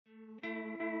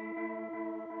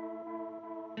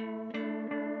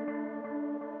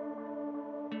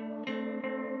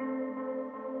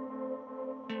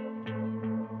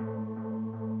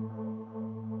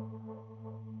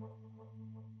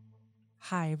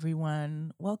Hi,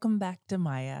 everyone. Welcome back to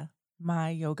Maya,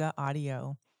 My Yoga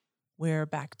Audio. We're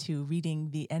back to reading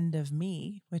The End of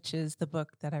Me, which is the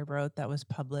book that I wrote that was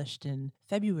published in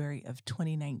February of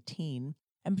 2019.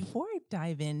 And before I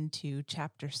dive into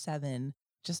chapter 7,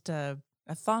 just a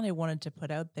thought I wanted to put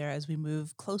out there as we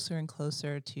move closer and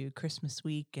closer to Christmas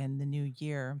week and the new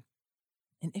year.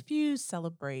 And if you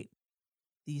celebrate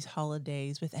these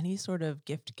holidays with any sort of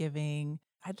gift giving,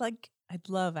 I'd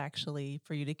love actually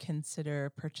for you to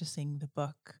consider purchasing the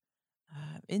book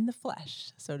in the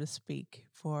flesh, so to speak,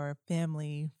 for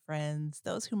family, friends,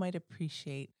 those who might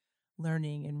appreciate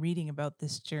learning and reading about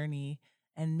this journey.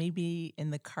 And maybe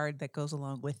in the card that goes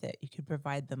along with it, you could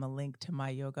provide them a link to my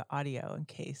yoga audio in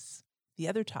case the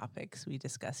other topics we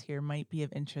discuss here might be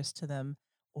of interest to them,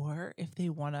 or if they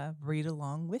want to read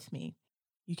along with me.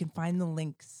 You can find the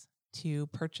links to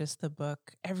purchase the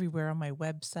book everywhere on my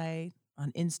website,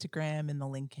 on Instagram in the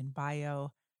link in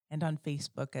bio, and on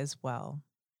Facebook as well.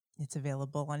 It's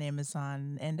available on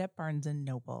Amazon and at Barnes and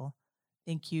Noble.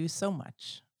 Thank you so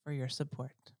much for your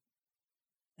support.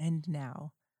 And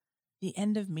now, The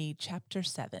End of Me, Chapter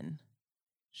 7,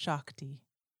 Shakti,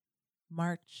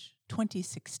 March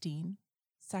 2016,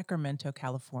 Sacramento,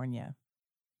 California.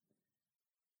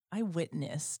 I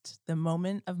witnessed the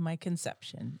moment of my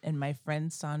conception in my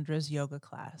friend Sandra's yoga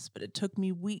class, but it took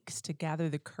me weeks to gather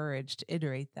the courage to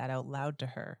iterate that out loud to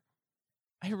her.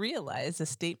 I realize a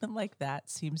statement like that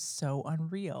seems so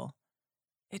unreal.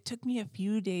 It took me a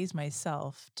few days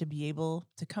myself to be able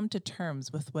to come to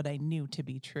terms with what I knew to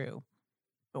be true.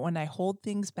 But when I hold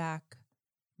things back,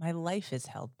 my life is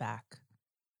held back.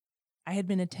 I had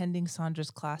been attending Sandra's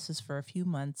classes for a few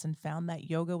months and found that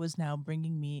yoga was now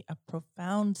bringing me a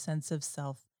profound sense of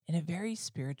self in a very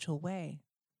spiritual way.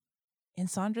 In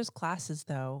Sandra's classes,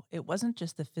 though, it wasn't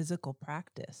just the physical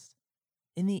practice.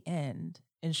 In the end,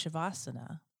 in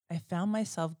Shavasana, I found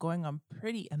myself going on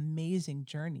pretty amazing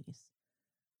journeys.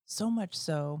 So much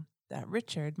so that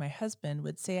Richard, my husband,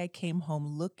 would say I came home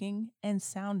looking and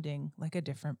sounding like a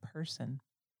different person.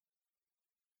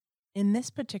 In this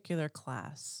particular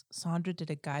class, Sandra did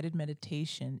a guided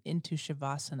meditation into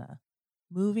Shavasana,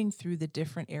 moving through the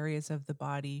different areas of the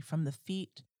body from the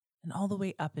feet and all the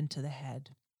way up into the head.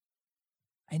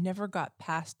 I never got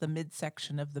past the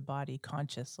midsection of the body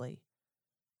consciously.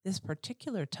 This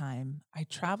particular time, I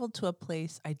traveled to a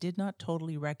place I did not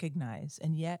totally recognize,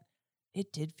 and yet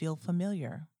it did feel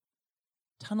familiar.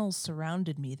 Tunnels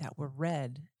surrounded me that were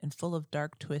red and full of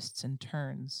dark twists and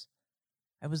turns.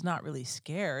 I was not really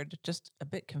scared, just a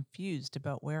bit confused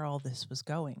about where all this was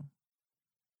going.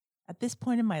 At this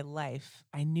point in my life,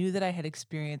 I knew that I had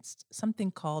experienced something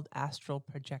called astral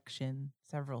projection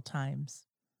several times.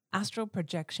 Astral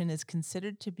projection is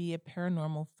considered to be a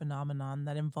paranormal phenomenon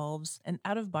that involves an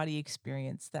out of body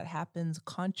experience that happens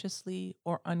consciously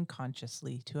or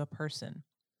unconsciously to a person.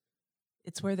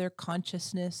 It's where their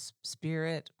consciousness,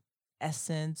 spirit,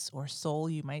 essence, or soul,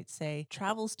 you might say,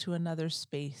 travels to another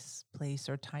space, place,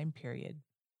 or time period.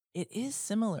 It is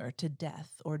similar to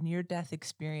death or near death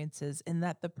experiences in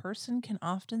that the person can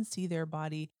often see their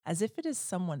body as if it is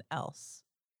someone else,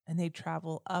 and they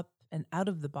travel up and out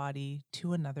of the body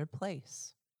to another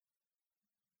place.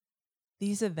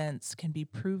 These events can be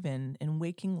proven in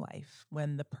waking life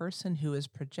when the person who is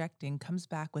projecting comes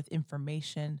back with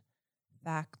information,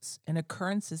 facts, and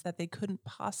occurrences that they couldn't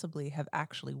possibly have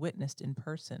actually witnessed in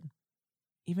person.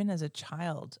 Even as a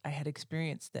child, I had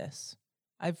experienced this.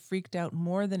 I've freaked out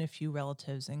more than a few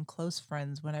relatives and close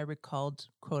friends when I recalled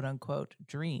quote unquote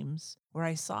dreams where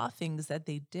I saw things that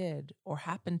they did or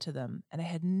happened to them and I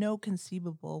had no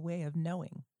conceivable way of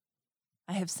knowing.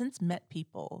 I have since met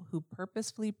people who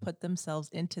purposefully put themselves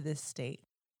into this state,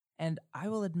 and I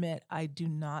will admit I do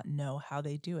not know how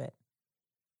they do it.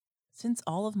 Since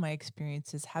all of my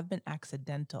experiences have been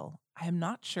accidental, I am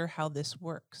not sure how this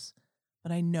works,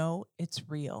 but I know it's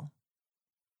real.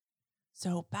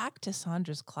 So, back to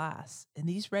Sandra's class, in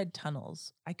these red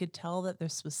tunnels, I could tell that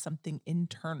this was something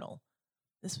internal.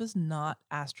 This was not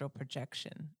astral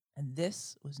projection, and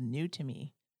this was new to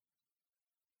me.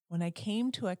 When I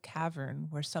came to a cavern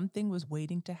where something was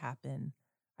waiting to happen,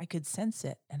 I could sense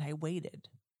it and I waited.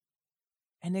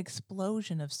 An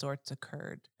explosion of sorts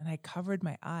occurred, and I covered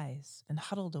my eyes and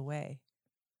huddled away.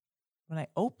 When I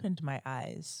opened my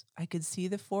eyes, I could see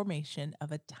the formation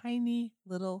of a tiny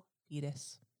little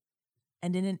fetus.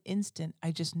 And in an instant,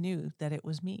 I just knew that it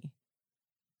was me.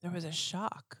 There was a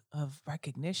shock of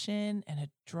recognition and a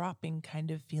dropping kind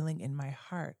of feeling in my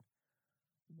heart.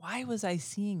 Why was I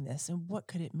seeing this and what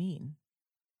could it mean?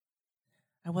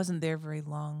 I wasn't there very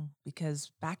long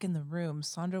because back in the room,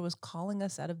 Sandra was calling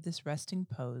us out of this resting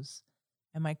pose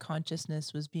and my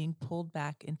consciousness was being pulled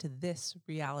back into this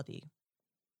reality.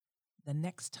 The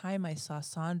next time I saw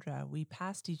Sandra, we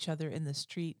passed each other in the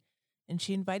street, and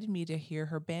she invited me to hear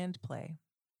her band play.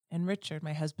 And Richard,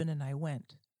 my husband, and I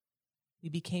went. We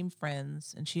became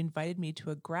friends, and she invited me to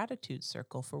a gratitude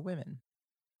circle for women.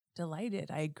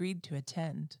 Delighted, I agreed to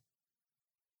attend.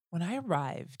 When I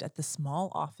arrived at the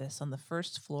small office on the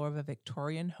first floor of a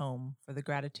Victorian home for the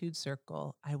gratitude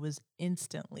circle, I was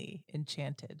instantly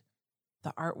enchanted.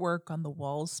 The artwork on the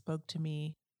walls spoke to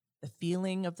me. The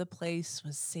feeling of the place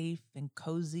was safe and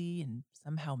cozy and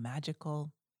somehow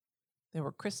magical. There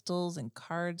were crystals and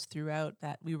cards throughout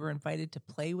that we were invited to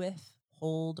play with,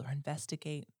 hold, or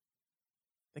investigate.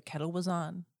 The kettle was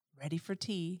on, ready for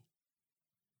tea.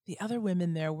 The other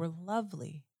women there were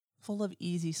lovely, full of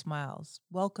easy smiles,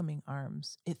 welcoming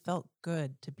arms. It felt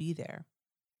good to be there.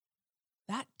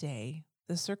 That day,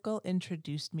 the circle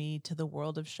introduced me to the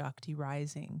world of Shakti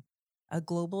Rising, a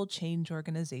global change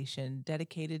organization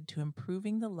dedicated to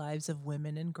improving the lives of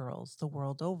women and girls the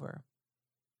world over.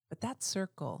 But that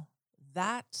circle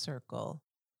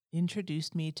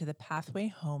introduced me to the pathway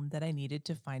home that I needed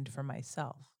to find for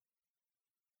myself.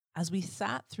 As we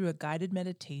sat through a guided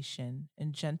meditation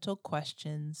and gentle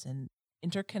questions and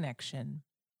interconnection,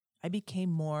 I became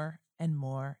more and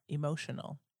more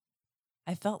emotional.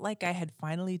 I felt like I had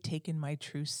finally taken my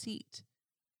true seat.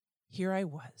 Here I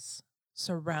was,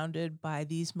 surrounded by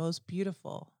these most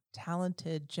beautiful,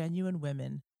 talented, genuine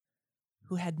women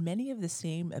who had many of the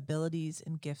same abilities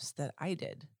and gifts that I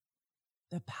did.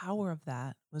 The power of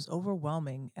that was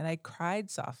overwhelming, and I cried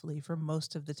softly for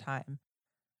most of the time.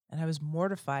 And I was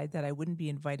mortified that I wouldn't be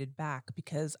invited back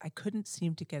because I couldn't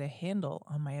seem to get a handle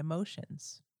on my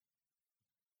emotions.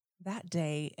 That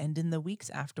day and in the weeks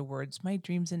afterwards, my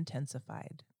dreams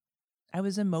intensified. I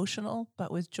was emotional,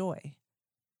 but with joy.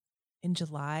 In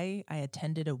July, I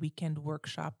attended a weekend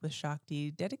workshop with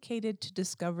Shakti dedicated to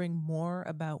discovering more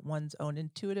about one's own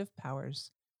intuitive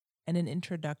powers and an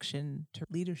introduction to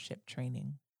leadership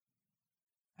training.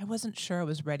 I wasn't sure I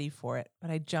was ready for it,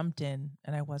 but I jumped in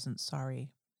and I wasn't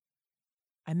sorry.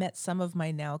 I met some of my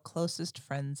now closest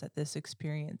friends at this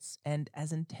experience, and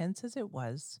as intense as it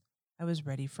was, I was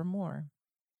ready for more.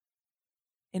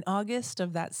 In August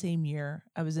of that same year,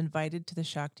 I was invited to the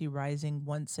Shakti Rising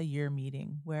once a year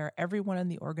meeting where everyone in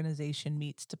the organization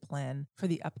meets to plan for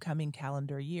the upcoming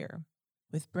calendar year.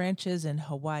 With branches in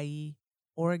Hawaii,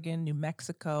 Oregon, New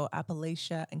Mexico,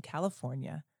 Appalachia, and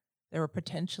California, there were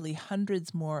potentially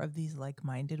hundreds more of these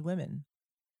like-minded women.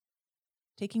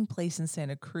 Taking place in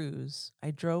Santa Cruz,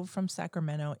 I drove from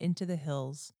Sacramento into the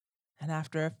hills, and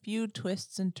after a few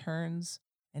twists and turns,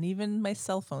 and even my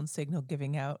cell phone signal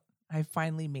giving out, I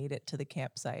finally made it to the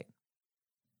campsite.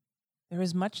 There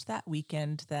was much that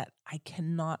weekend that I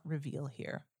cannot reveal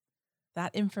here.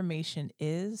 That information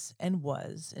is and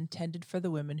was intended for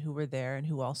the women who were there and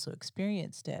who also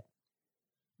experienced it.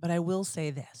 But I will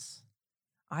say this.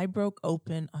 I broke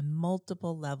open on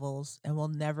multiple levels and will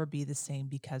never be the same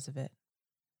because of it.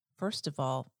 First of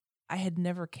all, I had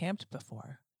never camped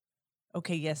before.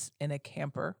 Okay, yes, in a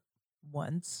camper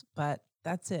once, but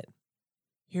that's it.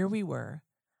 Here we were,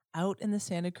 out in the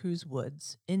Santa Cruz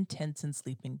woods, in tents and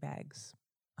sleeping bags.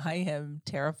 I am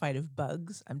terrified of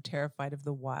bugs. I'm terrified of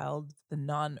the wild, the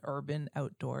non-urban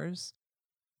outdoors.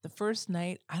 The first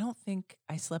night, I don't think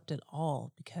I slept at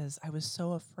all because I was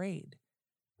so afraid.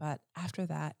 But after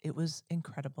that, it was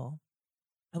incredible.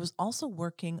 I was also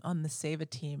working on the Seva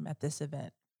team at this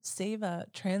event. Seva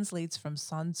translates from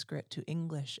Sanskrit to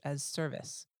English as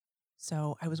service.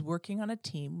 So I was working on a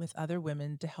team with other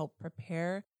women to help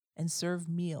prepare and serve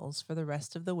meals for the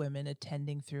rest of the women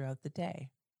attending throughout the day.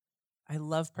 I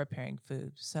love preparing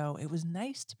food, so it was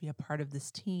nice to be a part of this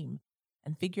team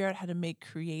and figure out how to make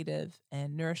creative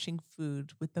and nourishing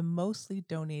food with the mostly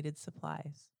donated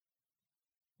supplies.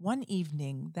 One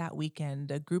evening that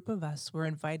weekend, a group of us were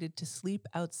invited to sleep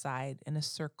outside in a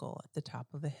circle at the top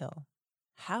of a hill.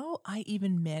 How I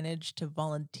even managed to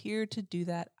volunteer to do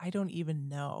that, I don't even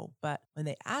know. But when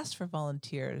they asked for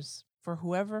volunteers, for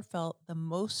whoever felt the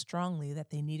most strongly that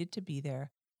they needed to be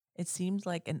there, it seemed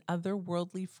like an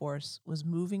otherworldly force was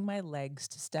moving my legs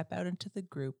to step out into the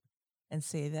group and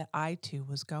say that I too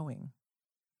was going.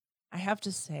 I have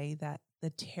to say that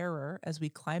the terror as we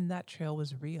climbed that trail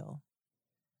was real.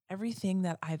 Everything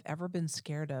that I've ever been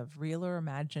scared of, real or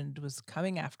imagined, was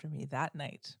coming after me that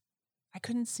night. I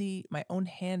couldn't see my own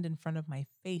hand in front of my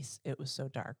face. It was so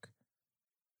dark.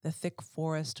 The thick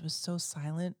forest was so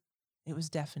silent. It was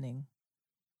deafening.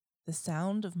 The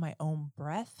sound of my own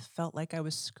breath felt like I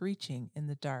was screeching in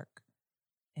the dark,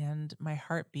 and my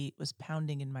heartbeat was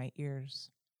pounding in my ears.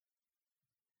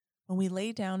 When we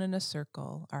lay down in a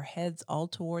circle, our heads all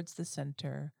towards the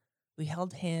center, we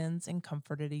held hands and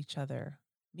comforted each other.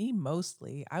 Me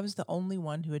mostly. I was the only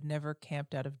one who had never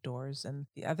camped out of doors, and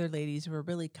the other ladies were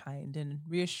really kind and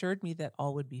reassured me that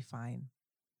all would be fine.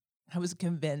 I was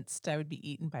convinced I would be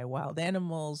eaten by wild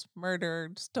animals,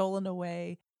 murdered, stolen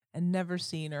away, and never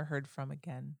seen or heard from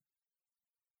again.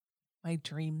 My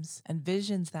dreams and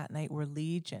visions that night were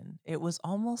legion. It was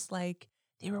almost like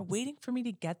they were waiting for me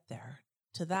to get there,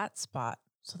 to that spot,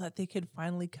 so that they could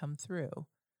finally come through.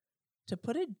 To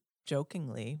put it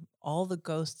jokingly, all the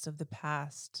ghosts of the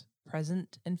past,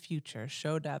 present, and future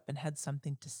showed up and had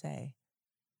something to say,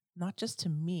 not just to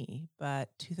me,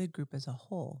 but to the group as a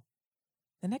whole.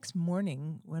 The next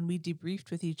morning, when we debriefed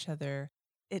with each other,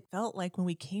 it felt like when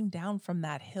we came down from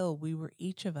that hill, we were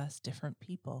each of us different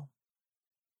people.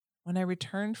 When I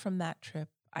returned from that trip,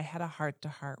 I had a heart to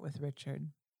heart with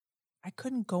Richard. I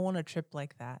couldn't go on a trip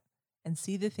like that and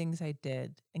see the things I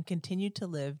did and continue to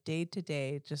live day to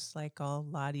day just like all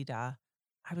la di da.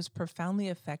 I was profoundly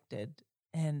affected,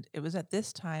 and it was at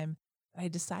this time that I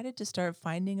decided to start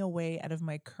finding a way out of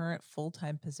my current full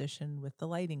time position with the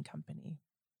lighting company.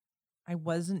 I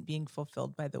wasn't being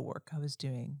fulfilled by the work I was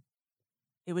doing.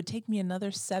 It would take me another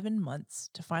 7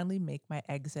 months to finally make my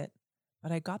exit,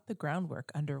 but I got the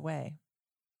groundwork underway.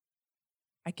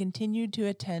 I continued to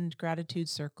attend gratitude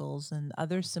circles and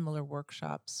other similar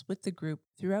workshops with the group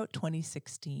throughout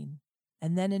 2016.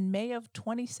 And then in May of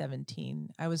 2017,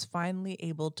 I was finally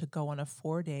able to go on a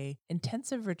 4-day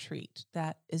intensive retreat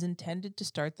that is intended to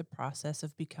start the process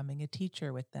of becoming a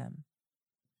teacher with them.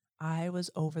 I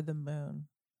was over the moon.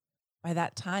 By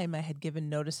that time, I had given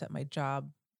notice at my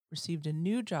job, received a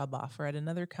new job offer at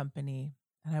another company,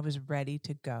 and I was ready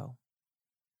to go.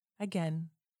 Again,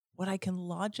 what I can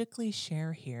logically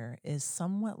share here is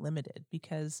somewhat limited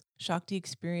because Shakti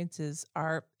experiences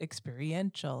are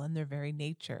experiential in their very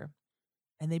nature,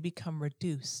 and they become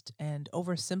reduced and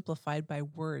oversimplified by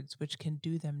words which can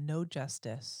do them no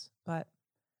justice. But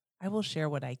I will share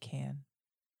what I can.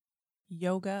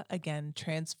 Yoga, again,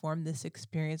 transformed this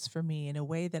experience for me in a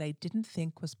way that I didn't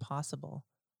think was possible.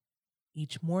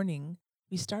 Each morning,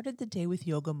 we started the day with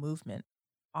yoga movement,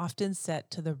 often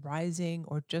set to the rising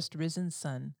or just risen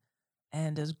sun.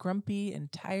 And as grumpy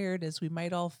and tired as we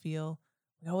might all feel,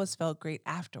 we always felt great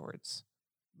afterwards,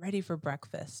 ready for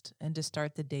breakfast and to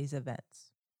start the day's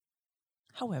events.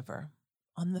 However,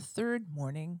 on the third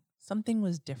morning, something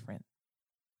was different.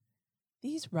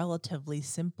 These relatively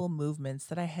simple movements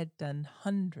that I had done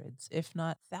hundreds, if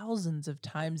not thousands of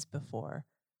times before,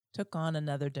 took on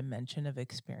another dimension of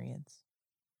experience.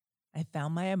 I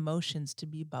found my emotions to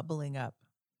be bubbling up.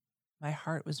 My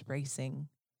heart was racing.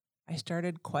 I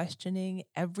started questioning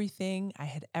everything I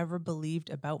had ever believed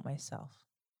about myself.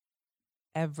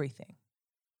 Everything.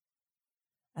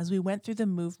 As we went through the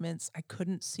movements, I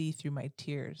couldn't see through my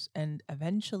tears, and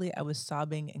eventually I was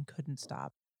sobbing and couldn't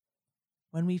stop.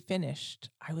 When we finished,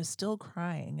 I was still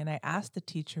crying, and I asked the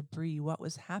teacher, Bree, what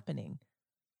was happening.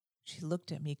 She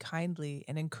looked at me kindly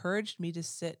and encouraged me to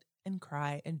sit and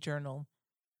cry and journal.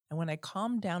 And when I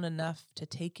calmed down enough to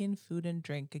take in food and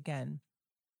drink again,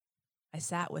 I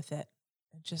sat with it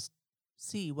and just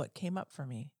see what came up for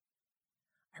me.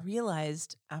 I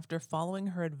realized after following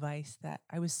her advice that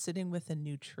I was sitting with a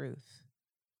new truth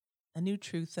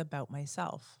about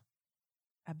myself,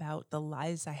 about the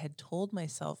lies I had told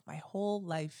myself my whole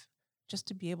life just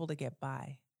to be able to get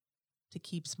by, to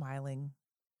keep smiling,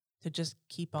 to just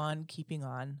keep on keeping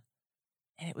on.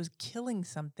 And it was killing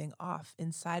something off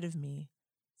inside of me,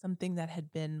 something that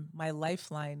had been my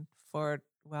lifeline for,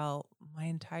 well, my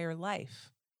entire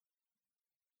life.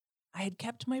 I had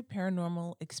kept my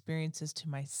paranormal experiences to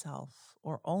myself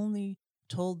or only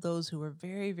told those who were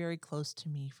very, very close to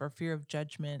me for fear of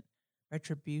judgment,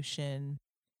 retribution,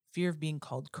 fear of being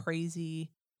called crazy,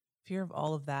 fear of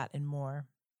all of that and more.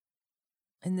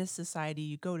 In this society,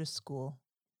 you go to school,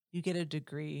 you get a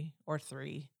degree or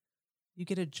 3, you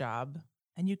get a job,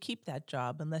 and you keep that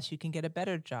job unless you can get a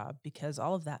better job because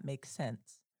all of that makes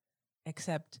sense.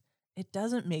 Except it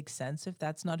doesn't make sense if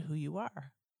that's not who you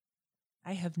are.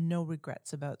 I have no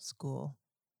regrets about school.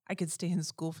 I could stay in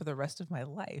school for the rest of my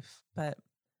life, but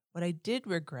what I did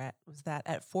regret was that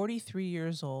at 43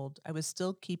 years old, I was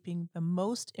still keeping the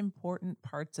most important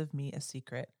parts of me a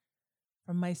secret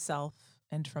from myself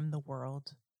and from the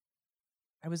world.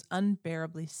 I was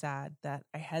unbearably sad that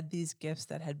I had these gifts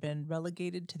that had been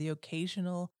relegated to the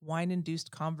occasional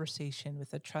wine-induced conversation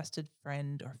with a trusted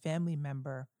friend or family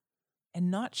member and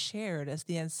not shared as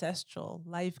the ancestral,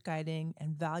 life-guiding,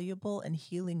 and valuable and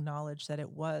healing knowledge that it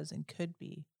was and could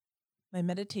be. My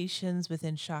meditations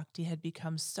within Shakti had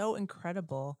become so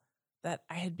incredible that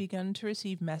I had begun to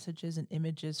receive messages and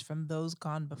images from those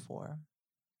gone before,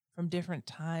 from different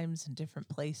times and different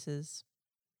places.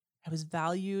 I was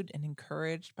valued and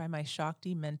encouraged by my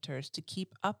Shakti mentors to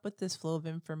keep up with this flow of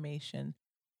information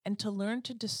and to learn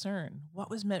to discern what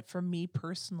was meant for me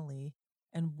personally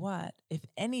and what, if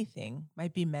anything,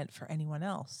 might be meant for anyone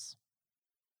else.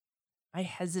 I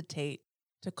hesitate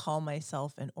to call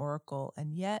myself an oracle,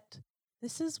 and yet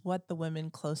this is what the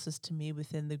women closest to me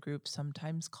within the group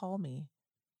sometimes call me.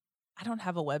 I don't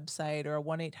have a website or a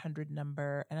 1-800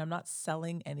 number, and I'm not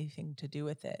selling anything to do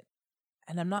with it.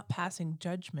 And I'm not passing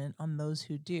judgment on those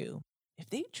who do. If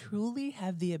they truly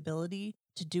have the ability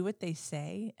to do what they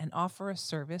say and offer a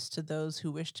service to those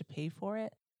who wish to pay for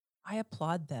it, I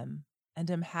applaud them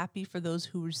and am happy for those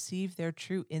who receive their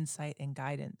true insight and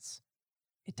guidance.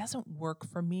 It doesn't work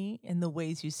for me in the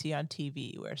ways you see on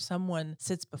TV, where someone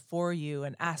sits before you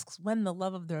and asks when the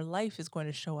love of their life is going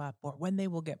to show up or when they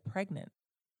will get pregnant.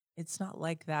 It's not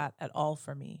like that at all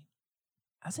for me.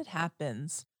 As it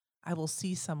happens, I will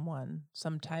see someone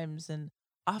sometimes, and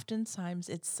oftentimes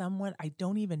it's someone I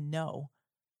don't even know,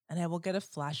 and I will get a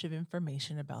flash of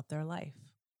information about their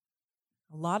life.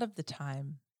 A lot of the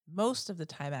time, most of the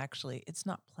time actually, it's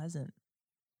not pleasant.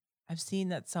 I've seen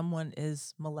that someone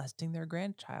is molesting their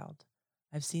grandchild.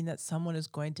 I've seen that someone is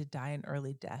going to die an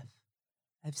early death.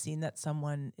 I've seen that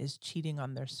someone is cheating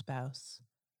on their spouse.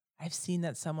 I've seen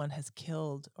that someone has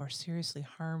killed or seriously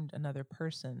harmed another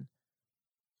person.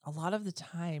 A lot of the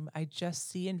time, I just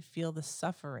see and feel the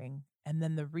suffering, and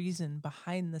then the reason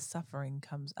behind the suffering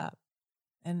comes up.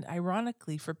 And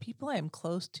ironically, for people I am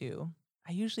close to,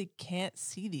 I usually can't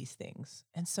see these things.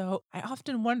 And so I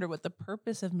often wonder what the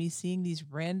purpose of me seeing these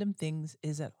random things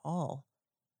is at all.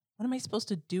 What am I supposed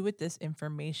to do with this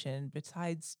information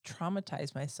besides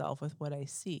traumatize myself with what I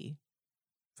see?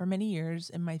 For many years,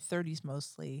 in my 30s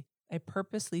mostly, I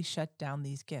purposely shut down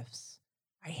these gifts.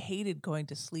 I hated going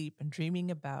to sleep and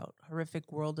dreaming about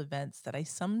horrific world events that I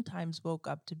sometimes woke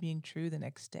up to being true the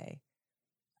next day.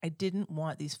 I didn't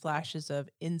want these flashes of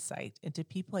insight into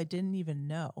people I didn't even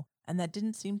know and that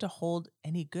didn't seem to hold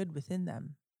any good within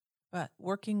them. But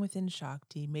working within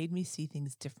Shakti made me see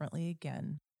things differently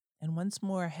again, and once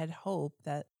more I had hope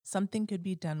that something could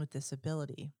be done with this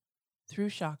ability. Through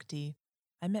Shakti,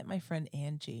 I met my friend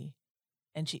Angie,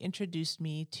 and she introduced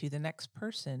me to the next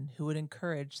person who would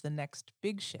encourage the next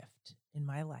big shift in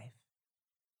my life.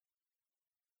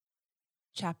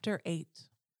 Chapter 8,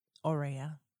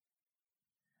 Aurea.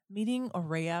 Meeting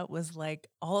Aurea was like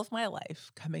all of my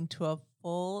life coming to a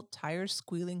full tire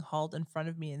squealing halt in front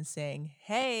of me and saying,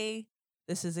 "Hey,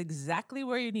 this is exactly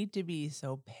where you need to be,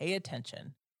 so pay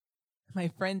attention." My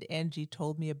friend Angie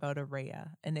told me about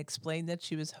Aurea and explained that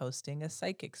she was hosting a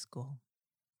psychic school.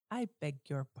 I beg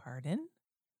your pardon?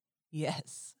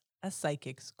 Yes, a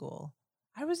psychic school.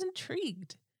 I was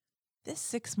intrigued. This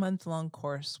 6-month long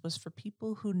course was for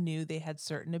people who knew they had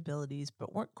certain abilities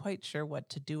but weren't quite sure what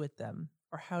to do with them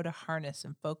or how to harness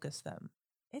and focus them.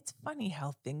 It's funny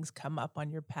how things come up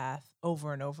on your path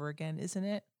over and over again, isn't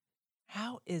it?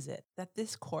 How is it that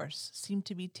this course seemed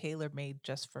to be tailor made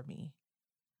just for me?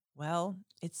 Well,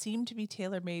 it seemed to be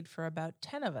tailor made for about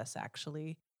 10 of us,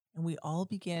 actually, and we all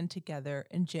began together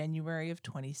in January of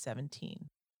 2017.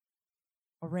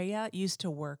 Aurea used to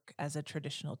work as a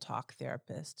traditional talk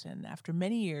therapist, and after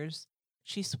many years,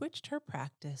 she switched her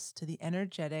practice to the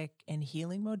energetic and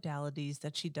healing modalities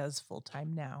that she does full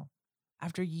time now.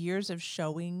 After years of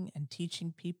showing and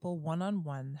teaching people one on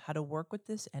one how to work with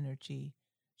this energy,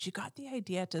 she got the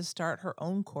idea to start her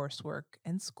own coursework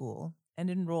and school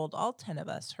and enrolled all 10 of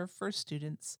us, her first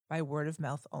students, by word of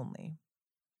mouth only.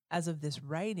 As of this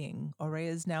writing,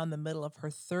 Aurea is now in the middle of her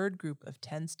third group of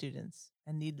 10 students,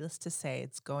 and needless to say,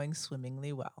 it's going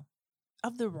swimmingly well.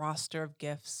 Of the roster of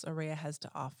gifts Aurea has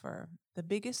to offer, the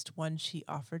biggest one she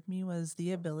offered me was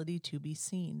the ability to be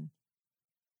seen.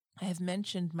 I have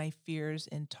mentioned my fears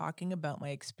in talking about my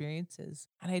experiences,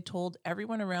 and I told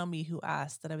everyone around me who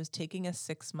asked that I was taking a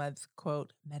 6-month,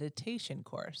 quote, meditation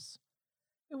course.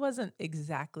 It wasn't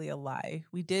exactly a lie.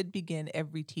 We did begin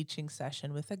every teaching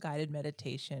session with a guided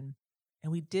meditation,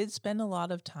 and we did spend a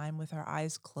lot of time with our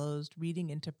eyes closed reading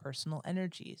into personal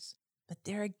energies. But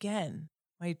there again,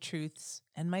 my truths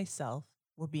and myself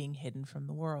were being hidden from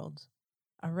the world.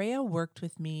 Aurea worked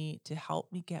with me to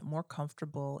help me get more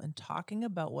comfortable in talking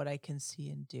about what I can see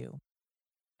and do.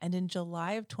 And in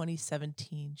July of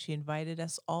 2017, she invited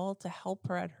us all to help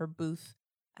her at her booth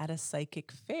at a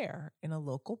psychic fair in a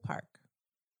local park.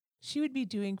 She would be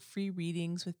doing free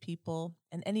readings with people,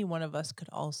 and any one of us could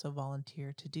also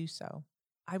volunteer to do so.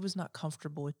 I was not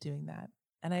comfortable with doing that,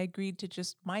 and I agreed to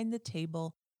just mind the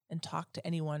table and talked to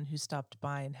anyone who stopped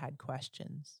by and had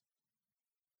questions.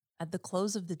 At the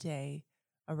close of the day,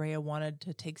 Araya wanted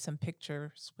to take some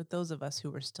pictures with those of us who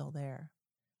were still there.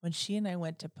 When she and I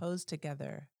went to pose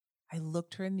together, I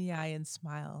looked her in the eye and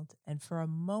smiled, and for a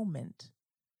moment,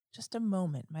 just a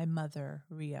moment, my mother,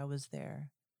 Ria, was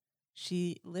there.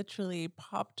 She literally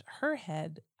popped her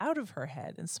head out of her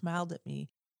head and smiled at me,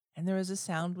 and there was a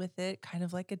sound with it, kind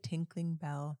of like a tinkling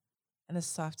bell, and a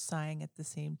soft sighing at the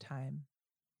same time.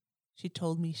 She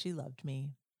told me she loved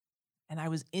me, and I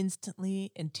was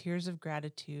instantly in tears of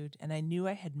gratitude, and I knew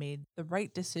I had made the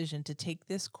right decision to take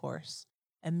this course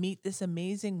and meet this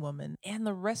amazing woman and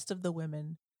the rest of the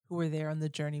women who were there on the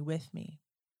journey with me.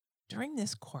 During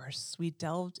this course, we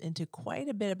delved into quite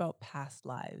a bit about past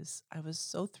lives. I was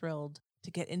so thrilled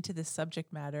to get into this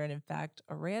subject matter, and in fact,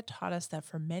 Araya taught us that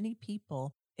for many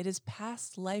people, it is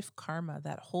past life karma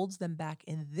that holds them back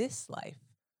in this life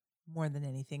more than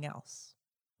anything else.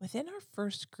 Within our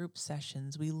first group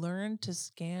sessions, we learned to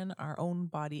scan our own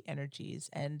body energies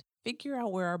and figure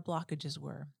out where our blockages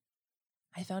were.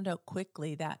 I found out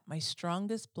quickly that my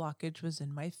strongest blockage was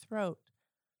in my throat.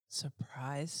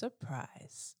 Surprise,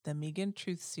 surprise, the Megan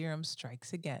Truth Serum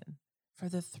strikes again. For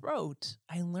the throat,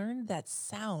 I learned that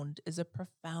sound is a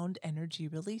profound energy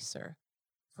releaser.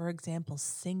 For example,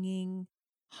 singing,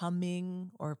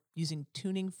 humming, or using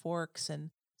tuning forks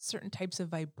and certain types of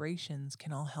vibrations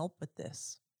can all help with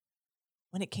this.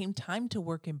 When it came time to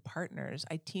work in partners,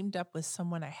 I teamed up with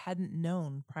someone I hadn't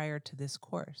known prior to this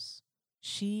course.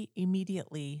 She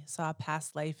immediately saw a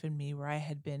past life in me where I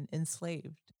had been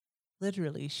enslaved.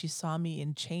 Literally, she saw me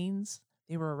in chains.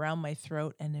 They were around my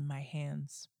throat and in my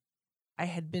hands. I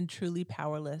had been truly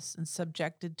powerless and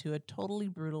subjected to a totally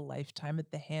brutal lifetime at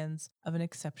the hands of an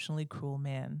exceptionally cruel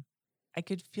man. I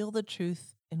could feel the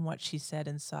truth in what she said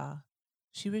and saw.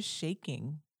 She was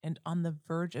shaking and on the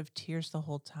verge of tears the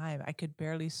whole time. I could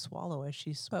barely swallow as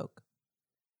she spoke.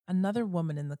 Another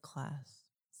woman in the class,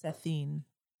 Sethine,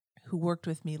 who worked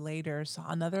with me later, saw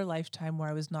another lifetime where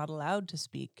I was not allowed to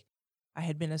speak. I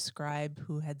had been a scribe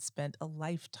who had spent a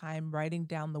lifetime writing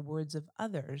down the words of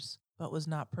others, but was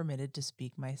not permitted to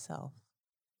speak myself.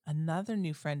 Another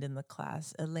new friend in the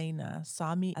class, Elena,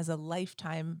 saw me as a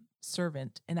lifetime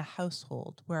servant in a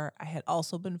household where I had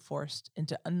also been forced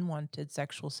into unwanted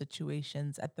sexual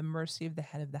situations at the mercy of the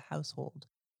head of the household,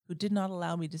 who did not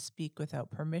allow me to speak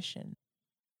without permission.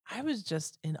 I was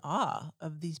just in awe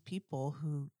of these people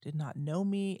who did not know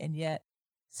me and yet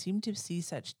seemed to see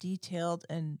such detailed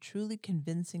and truly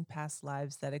convincing past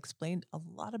lives that explained a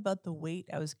lot about the weight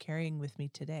I was carrying with me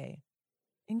today.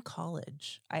 In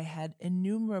college, I had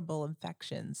innumerable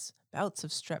infections, bouts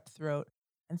of strep throat,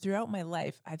 and throughout my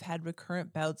life, I've had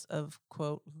recurrent bouts of,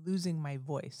 quote, losing my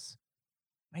voice.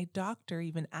 My doctor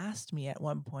even asked me at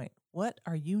one point, "What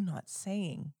are you not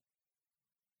saying?"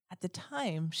 At the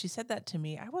time she said that to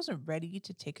me, I wasn't ready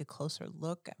to take a closer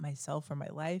look at myself or my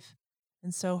life,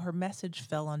 and so her message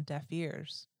fell on deaf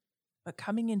ears. But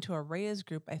coming into Araya's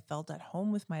group, I felt at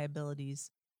home with my abilities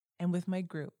and with my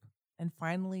group. And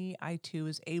finally, I too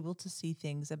was able to see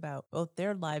things about both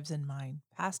their lives and mine,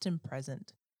 past and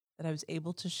present, that I was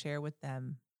able to share with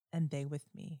them and they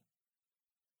with me.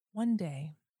 One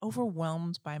day,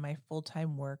 overwhelmed by my full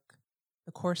time work,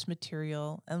 the course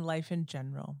material, and life in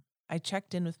general, I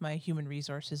checked in with my human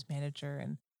resources manager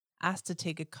and asked to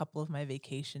take a couple of my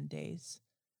vacation days.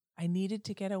 I needed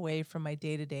to get away from my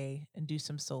day to day and do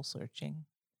some soul searching.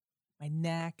 My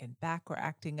neck and back were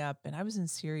acting up, and I was in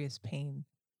serious pain.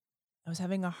 I was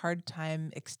having a hard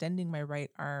time extending my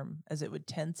right arm as it would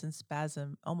tense and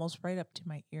spasm almost right up to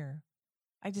my ear.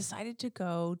 I decided to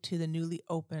go to the newly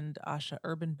opened Asha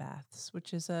Urban Baths,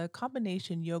 which is a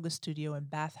combination yoga studio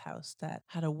and bathhouse that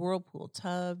had a whirlpool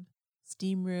tub,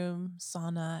 steam room,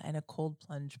 sauna, and a cold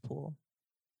plunge pool.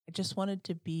 I just wanted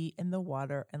to be in the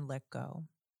water and let go.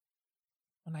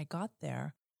 When I got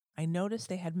there, I noticed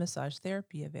they had massage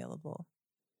therapy available.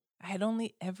 I had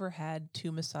only ever had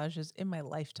 2 massages in my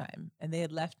lifetime, and they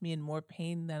had left me in more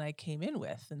pain than I came in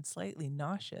with and slightly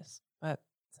nauseous. But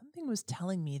something was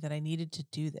telling me that I needed to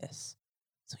do this.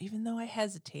 So even though I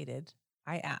hesitated,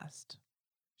 I asked.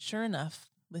 Sure enough,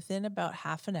 within about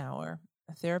half an hour,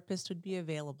 a therapist would be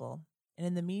available, and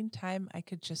in the meantime, I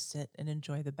could just sit and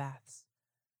enjoy the baths.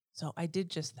 So I did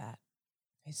just that.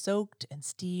 I soaked and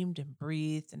steamed and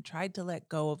breathed and tried to let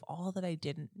go of all that I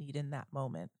didn't need in that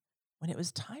moment. When it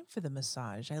was time for the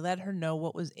massage, I let her know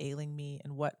what was ailing me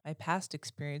and what my past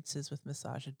experiences with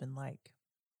massage had been like.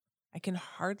 I can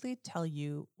hardly tell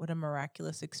you what a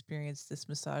miraculous experience this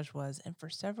massage was, and for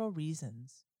several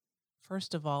reasons.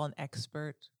 First of all, an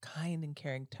expert, kind, and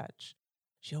caring touch.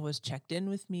 She always checked in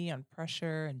with me on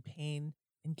pressure and pain,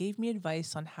 and gave me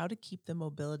advice on how to keep the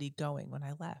mobility going when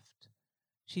I left.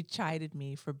 She chided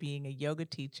me for being a yoga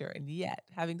teacher and yet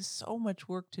having so much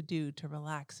work to do to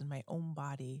relax in my own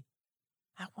body.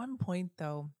 At one point,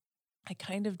 though, I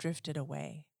kind of drifted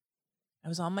away. I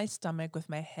was on my stomach with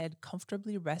my head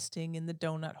comfortably resting in the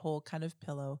donut hole kind of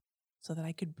pillow so that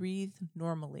I could breathe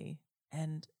normally,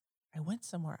 and I went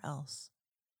somewhere else.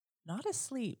 Not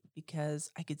asleep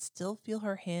because I could still feel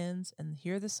her hands and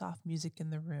hear the soft music in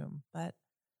the room, but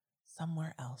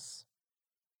somewhere else.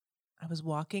 I was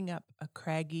walking up a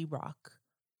craggy rock,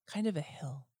 kind of a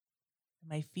hill, and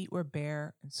my feet were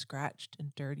bare and scratched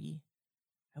and dirty.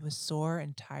 I was sore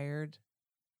and tired.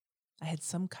 I had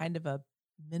some kind of a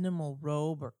minimal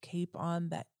robe or cape on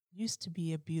that used to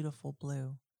be a beautiful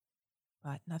blue,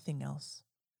 but nothing else.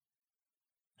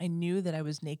 I knew that I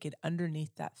was naked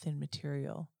underneath that thin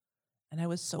material, and I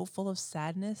was so full of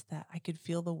sadness that I could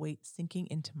feel the weight sinking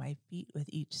into my feet with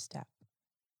each step.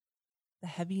 The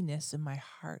heaviness in my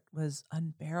heart was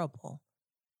unbearable.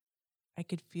 I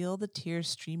could feel the tears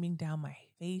streaming down my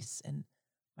face, and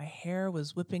my hair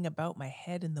was whipping about my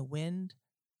head in the wind.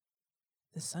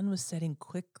 The sun was setting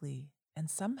quickly,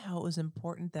 and somehow it was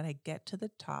important that I get to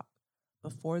the top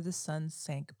before the sun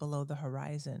sank below the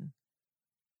horizon.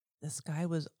 The sky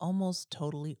was almost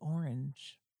totally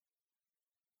orange.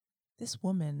 This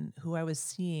woman who I was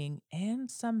seeing and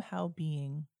somehow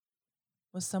being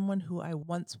was someone who I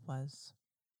once was,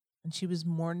 and she was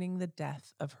mourning the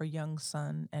death of her young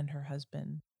son and her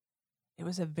husband. It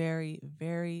was a very,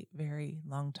 very, very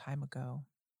long time ago.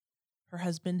 Her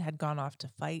husband had gone off to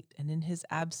fight, and in his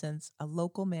absence, a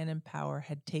local man in power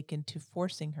had taken to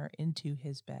forcing her into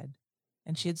his bed.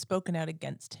 And she had spoken out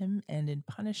against him, and in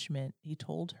punishment, he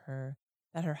told her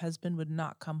that her husband would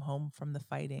not come home from the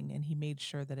fighting, and he made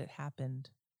sure that it happened.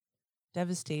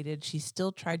 Devastated, she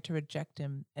still tried to reject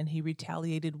him, and he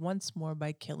retaliated once more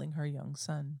by killing her young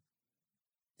son.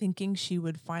 Thinking she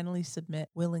would finally submit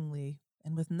willingly,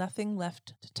 and with nothing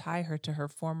left to tie her to her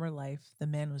former life, the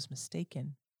man was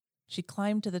mistaken. She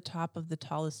climbed to the top of the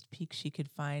tallest peak she could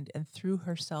find and threw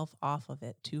herself off of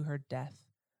it to her death,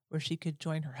 where she could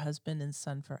join her husband and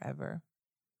son forever.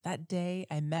 That day,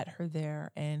 I met her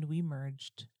there and we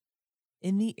merged.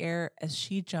 In the air, as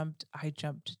she jumped, I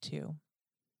jumped too.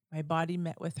 My body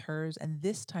met with hers, and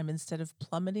this time, instead of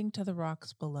plummeting to the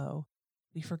rocks below,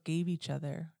 we forgave each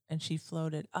other, and she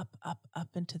floated up, up, up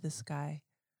into the sky,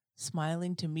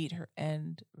 smiling to meet her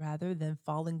end rather than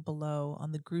falling below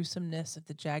on the gruesomeness of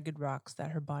the jagged rocks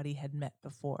that her body had met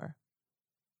before.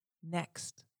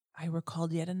 Next, I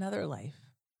recalled yet another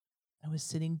life. I was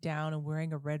sitting down and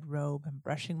wearing a red robe and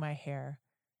brushing my hair,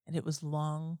 and it was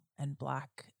long and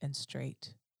black and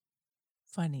straight.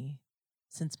 Funny,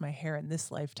 since my hair in this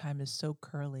lifetime is so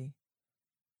curly.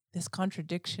 This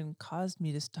contradiction caused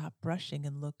me to stop brushing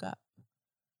and look up.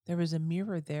 There was a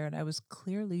mirror there, and I was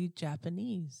clearly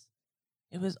Japanese.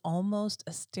 It was almost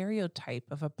a stereotype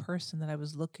of a person that I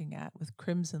was looking at with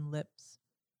crimson lips,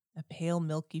 a pale,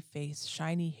 milky face,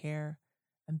 shiny hair,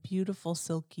 and beautiful,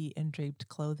 silky, and draped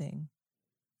clothing.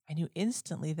 I knew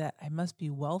instantly that I must be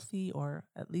wealthy or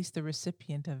at least the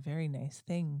recipient of very nice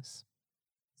things.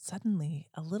 Suddenly,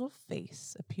 a little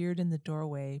face appeared in the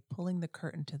doorway, pulling the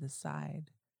curtain to the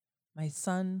side. My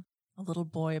son, a little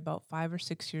boy about 5 or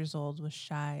 6 years old, was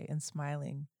shy and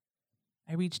smiling.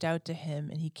 I reached out to him,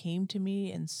 and he came to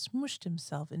me and smooshed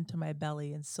himself into my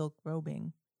belly in silk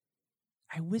robing.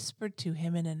 I whispered to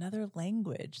him in another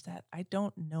language that I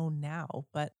don't know now,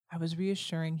 but I was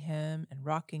reassuring him and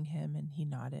rocking him, and he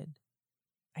nodded.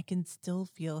 I can still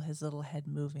feel his little head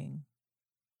moving.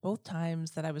 Both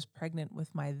times that I was pregnant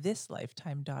with my this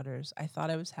lifetime daughters, I thought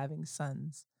I was having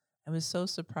sons. I was so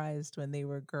surprised when they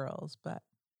were girls, but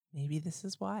maybe this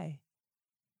is why.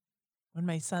 When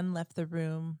my son left the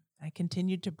room, I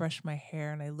continued to brush my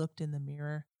hair and I looked in the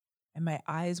mirror, and my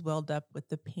eyes welled up with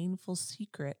the painful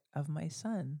secret of my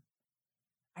son.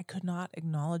 I could not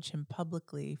acknowledge him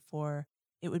publicly, for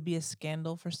it would be a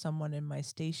scandal for someone in my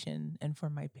station and for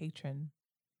my patron.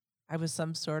 I was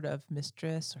some sort of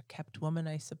mistress or kept woman,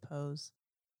 I suppose.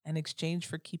 In exchange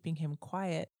for keeping him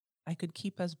quiet, I could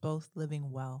keep us both living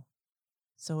well.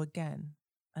 So again,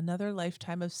 another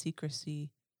lifetime of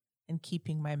secrecy and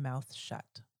keeping my mouth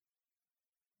shut.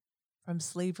 From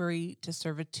slavery to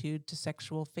servitude to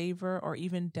sexual favor or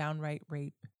even downright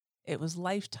rape, it was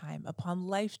lifetime upon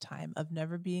lifetime of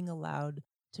never being allowed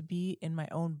to be in my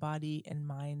own body and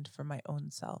mind for my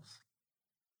own self.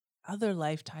 Other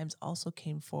lifetimes also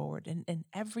came forward, and in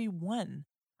every one,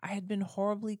 I had been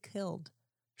horribly killed,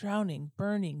 drowning,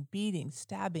 burning, beating,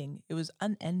 stabbing. It was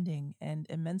unending and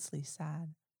immensely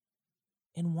sad.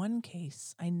 In one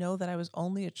case, I know that I was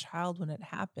only a child when it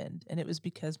happened, and it was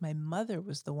because my mother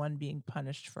was the one being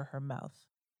punished for her mouth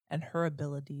and her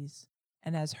abilities.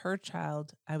 And as her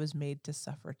child, I was made to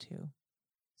suffer too.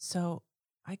 So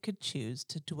I could choose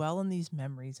to dwell in these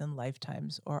memories and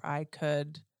lifetimes, or I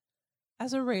could,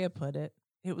 as Araya put it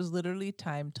was literally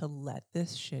time to let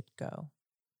this shit go.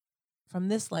 From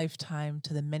this lifetime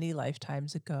to the many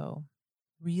lifetimes ago,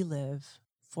 relive,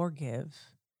 forgive,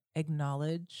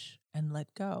 acknowledge, and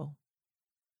let go.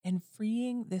 And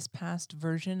freeing this past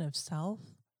version of self,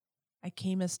 I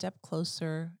came a step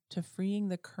closer to freeing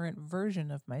the current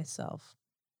version of myself.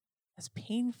 As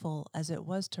painful as it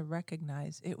was to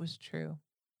recognize, it was true.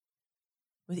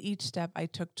 With each step I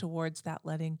took towards that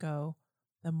letting go,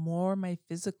 the more my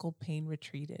physical pain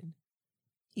retreated.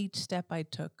 Each step I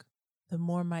took, the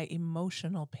more my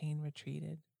emotional pain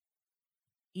retreated.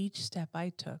 Each step I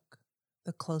took,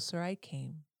 the closer I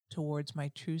came towards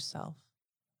my true self,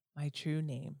 my true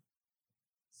name,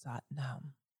 Sat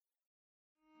Nam.